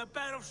toothless in a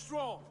bed of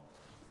straw.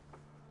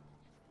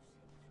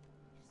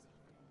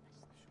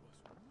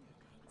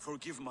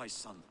 Forgive my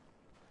son.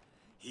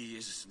 He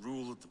is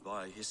ruled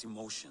by his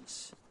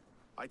emotions.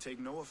 I take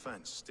no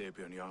offense,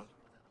 Styrbjörn Jarl,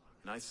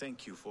 and I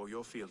thank you for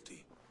your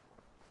fealty.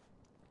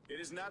 It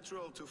is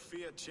natural to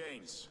fear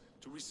change,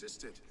 to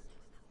resist it.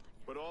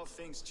 But all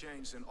things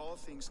change and all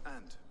things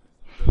end.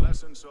 The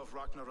lessons of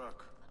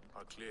Ragnarok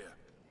are clear.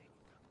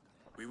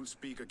 We will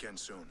speak again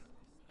soon.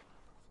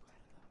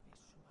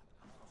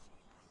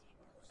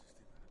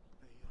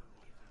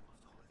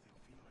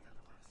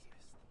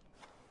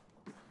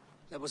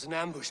 That was an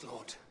ambush,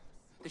 Lord.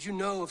 Did you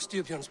know of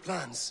Styrbjörn's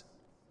plans?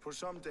 For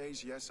some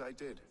days, yes, I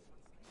did.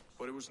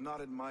 But it was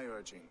not at my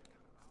urging.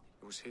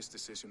 It was his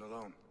decision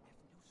alone.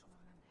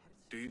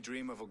 Do you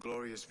dream of a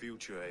glorious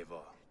future,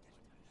 Eivor?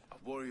 A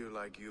warrior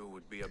like you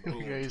would be a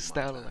boon. Yeah, he's to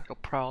my sounding land. like a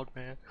proud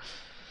man.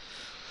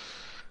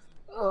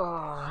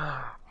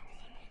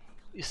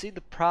 You see, the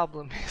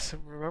problem is,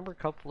 remember a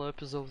couple of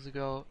episodes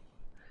ago,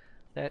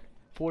 that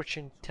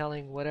fortune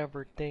telling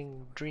whatever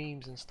thing,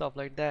 dreams and stuff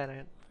like that,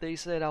 and they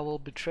said I will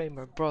betray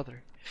my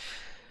brother.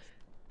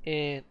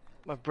 And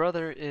my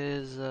brother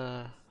is,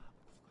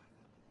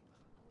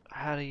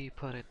 how do you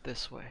put it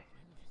this way?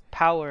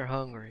 Power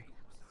hungry.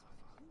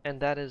 And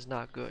that is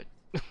not good.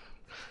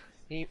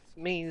 He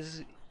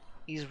means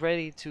he's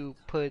ready to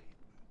put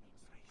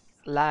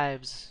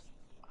lives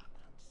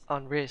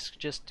on risk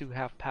just to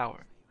have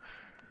power.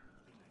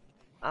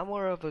 I'm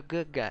more of a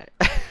good guy.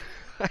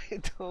 I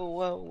don't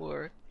want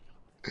war.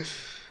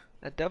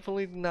 I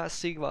definitely do not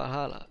seek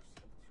Valhalla.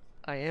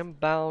 I am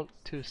bound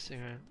to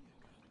Sigurd.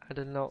 I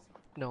do not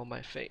know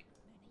my fate.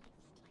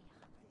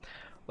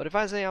 But if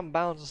I say I'm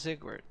bound to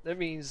Sigurd, that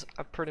means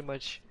I pretty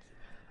much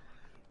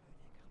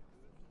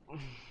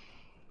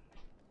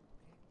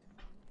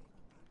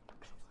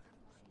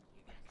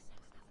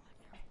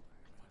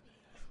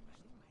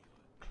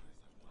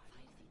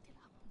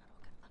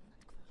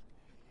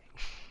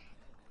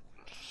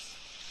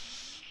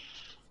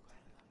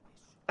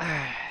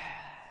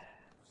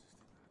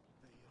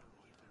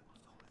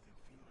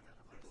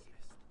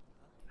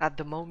at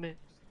the moment,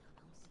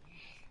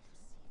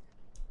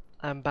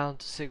 I'm bound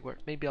to Sigurd.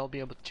 Maybe I'll be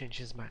able to change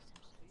his mind.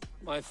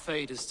 My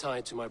fate is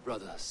tied to my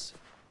brother's.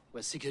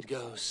 Where Sigurd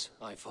goes,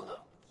 I follow.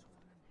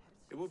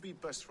 It would be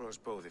best for us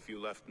both if you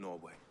left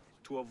Norway,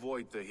 to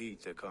avoid the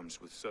heat that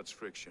comes with such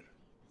friction.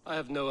 I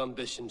have no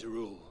ambition to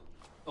rule,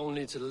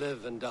 only to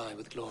live and die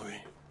with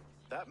glory.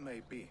 That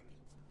may be,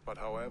 but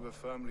however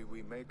firmly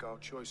we make our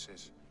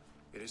choices,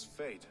 it is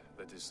fate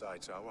that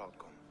decides our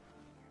outcome.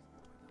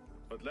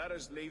 But let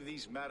us leave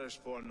these matters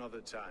for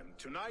another time.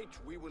 Tonight,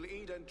 we will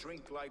eat and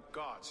drink like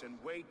gods and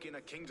wake in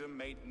a kingdom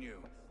made new.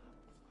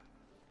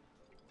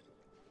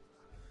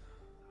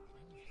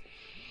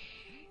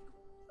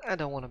 I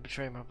don't want to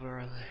betray my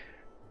brother.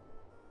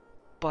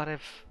 But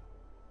if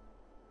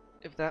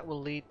that will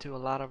lead to a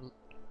lot of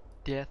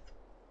death,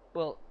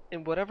 well,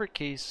 in whatever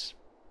case,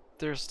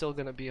 there's still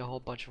gonna be a whole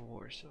bunch of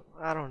wars. So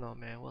I don't know,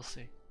 man. We'll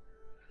see.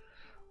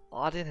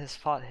 Odin has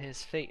fought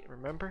his fate,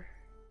 remember?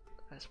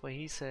 That's what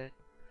he said.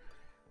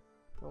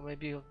 Well,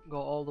 maybe he'll go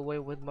all the way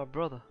with my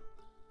brother.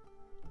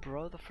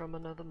 Brother from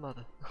another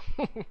mother.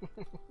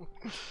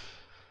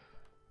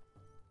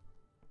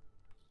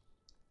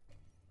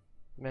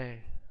 Man,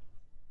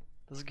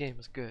 this game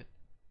is good.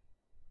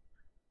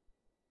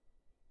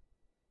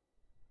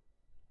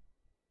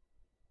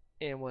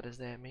 And what does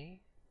that mean?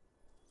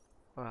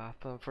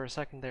 For a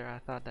second there, I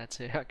thought that's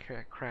it. I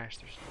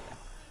crashed or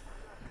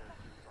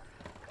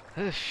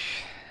something.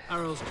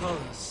 Harald's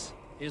colors.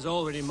 He is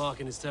already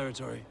marking his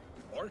territory.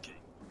 Marking?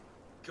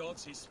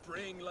 Gods, he's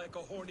spraying like a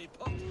horny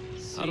pup.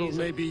 Harald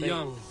may be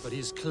young, but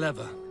he's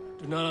clever.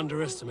 Do not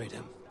underestimate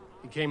him.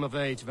 He came of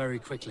age very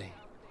quickly.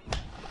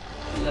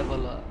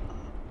 Level up.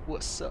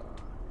 What's up?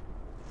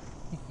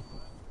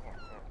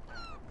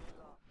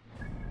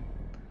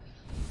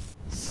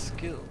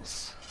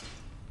 Skills.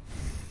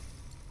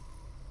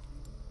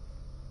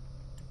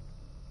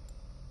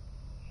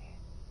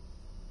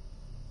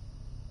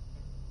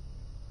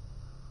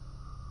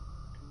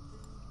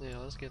 Yeah,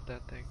 let's get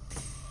that thing.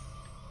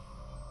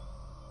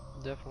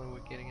 Definitely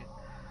we're getting it.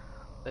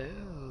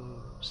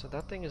 Oh, so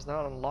that thing is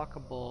not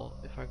unlockable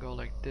if I go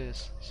like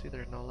this. See,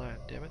 there's no land,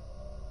 damn it.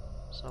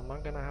 So I'm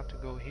not gonna have to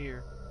go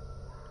here.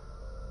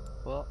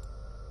 Well,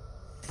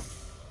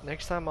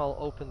 next time I'll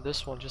open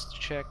this one just to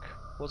check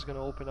what's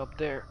gonna open up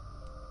there.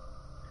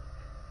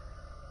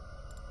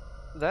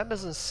 That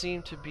doesn't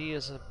seem to be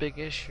as a big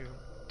issue,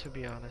 to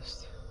be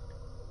honest.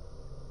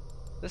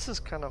 This is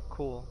kind of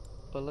cool,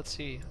 but let's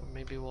see.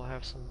 Maybe we'll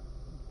have some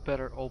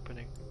better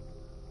opening.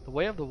 The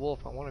Way of the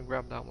Wolf, I want to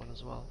grab that one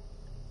as well.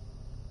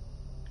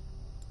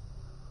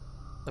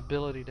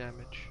 Ability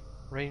damage,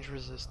 range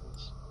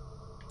resistance.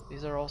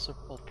 These are also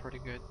all pretty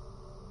good.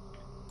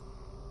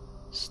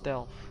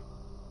 Stealth.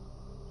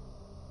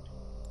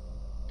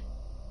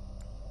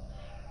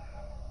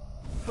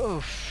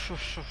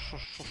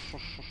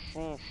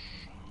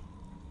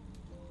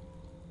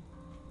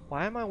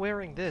 Why am I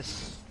wearing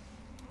this?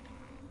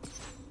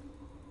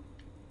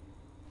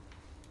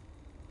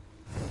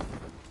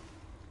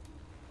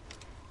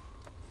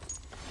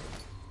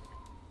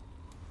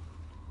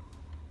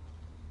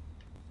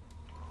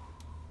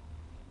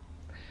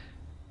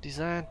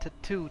 Design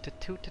tattoo.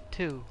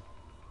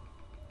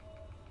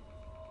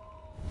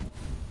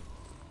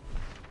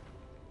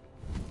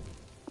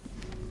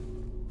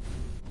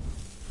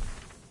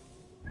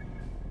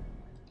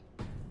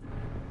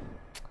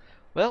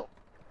 Well,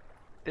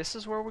 this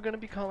is where we're going to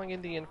be calling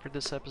in the end for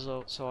this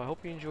episode, so I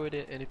hope you enjoyed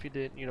it, and if you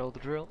did, you know the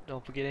drill.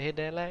 Don't forget to hit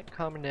that like,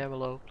 comment down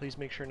below. Please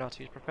make sure not to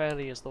use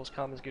profanity, as those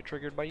comments get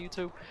triggered by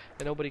YouTube,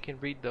 and nobody can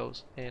read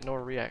those and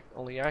nor react.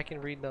 Only I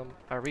can read them.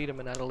 I read them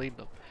and I delete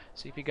them.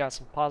 So if you got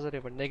some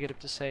positive or negative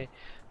to say,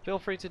 feel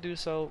free to do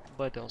so,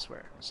 but don't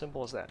swear.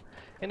 Simple as that.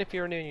 And if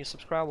you're new and you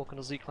subscribe, welcome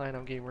to Z Clan.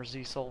 I'm Gamer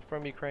Z Soul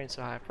from Ukraine,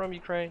 so hi from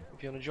Ukraine.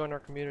 If you want to join our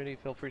community,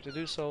 feel free to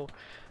do so.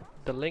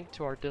 The link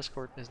to our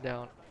Discord is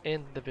down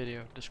in the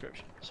video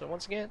description. So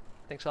once again,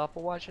 thanks all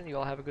for watching. You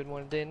all have a good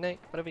one day and night.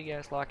 Whatever you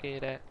guys lock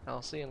it at,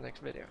 I'll see you in the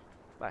next video.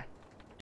 Bye.